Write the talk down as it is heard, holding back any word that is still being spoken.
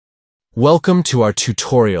Welcome to our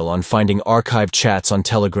tutorial on finding archived chats on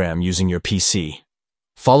Telegram using your PC.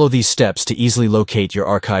 Follow these steps to easily locate your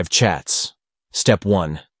archived chats. Step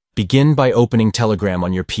 1. Begin by opening Telegram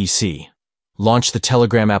on your PC. Launch the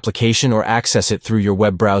Telegram application or access it through your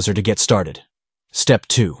web browser to get started. Step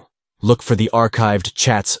 2. Look for the Archived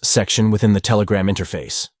Chats section within the Telegram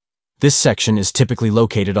interface. This section is typically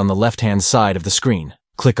located on the left-hand side of the screen.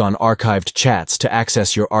 Click on Archived Chats to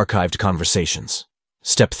access your archived conversations.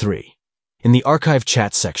 Step 3. In the Archived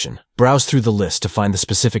Chats section, browse through the list to find the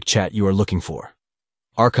specific chat you are looking for.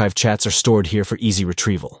 Archived chats are stored here for easy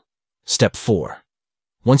retrieval. Step 4.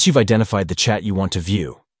 Once you've identified the chat you want to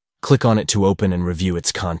view, click on it to open and review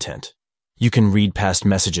its content. You can read past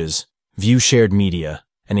messages, view shared media,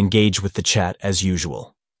 and engage with the chat as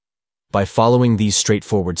usual. By following these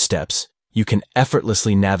straightforward steps, you can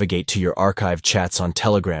effortlessly navigate to your archived chats on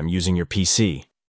Telegram using your PC.